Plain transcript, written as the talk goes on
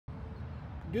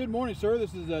Good morning, sir.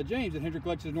 This is James at Hendrick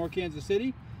Lexus, North Kansas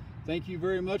City. Thank you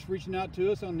very much for reaching out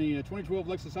to us on the 2012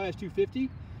 Lexus IS 250.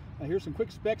 Here's some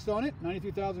quick specs on it,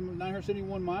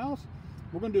 93,971 miles.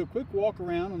 We're going to do a quick walk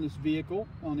around on this vehicle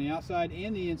on the outside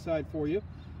and the inside for you.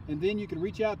 And then you can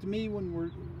reach out to me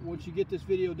once you get this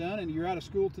video done and you're out of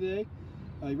school today.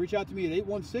 You reach out to me at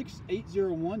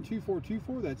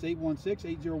 816-801-2424. That's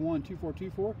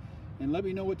 816-801-2424. And let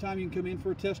me know what time you can come in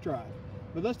for a test drive.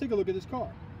 But let's take a look at this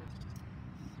car.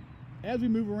 As we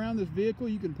move around this vehicle,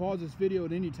 you can pause this video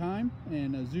at any time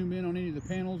and zoom in on any of the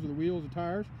panels or the wheels or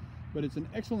tires, but it's in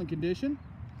excellent condition.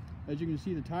 As you can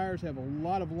see, the tires have a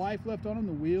lot of life left on them.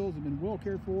 The wheels have been well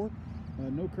cared for.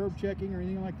 No curb checking or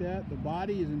anything like that. The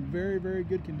body is in very, very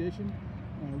good condition.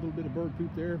 A little bit of bird poop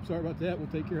there. I'm sorry about that. We'll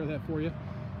take care of that for you.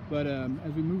 But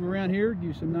as we move around here, give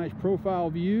you some nice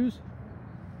profile views.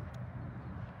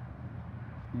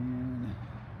 And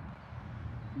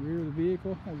rear of the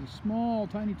vehicle has a small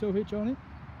tiny tow hitch on it.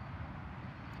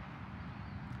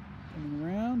 Coming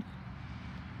around,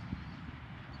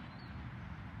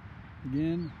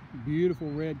 again,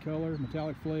 beautiful red color,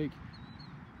 metallic flake.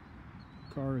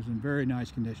 Car is in very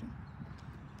nice condition.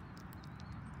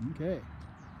 Okay,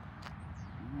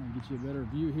 I'll get you a better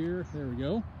view here. There we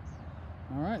go.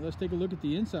 All right, let's take a look at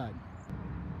the inside.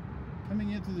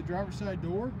 Coming into the driver's side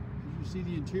door, as you see,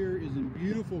 the interior is in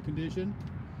beautiful condition.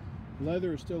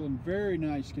 Leather is still in very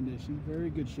nice condition,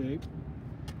 very good shape.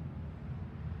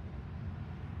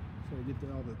 So I get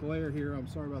all the glare here, I'm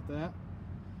sorry about that.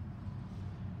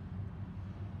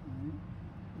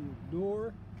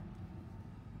 Door,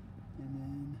 and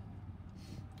then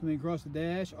coming across the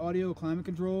dash, audio, climate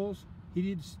controls,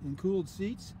 heated and cooled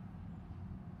seats.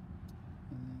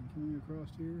 And then coming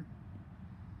across here,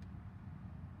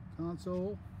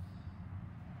 console,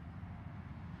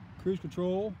 cruise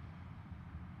control,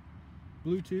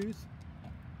 Bluetooth.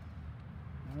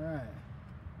 All right.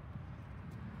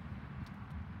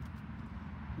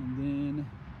 And then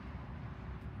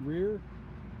rear,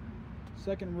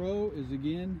 second row is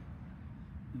again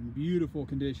in beautiful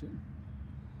condition.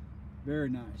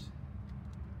 Very nice.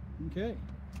 Okay.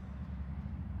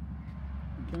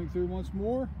 And coming through once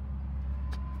more.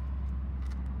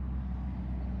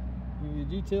 Give you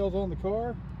details on the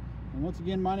car. And once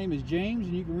again, my name is James,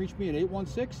 and you can reach me at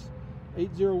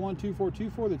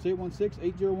 816-801-2424. That's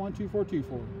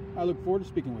 816-801-2424. I look forward to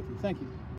speaking with you. Thank you.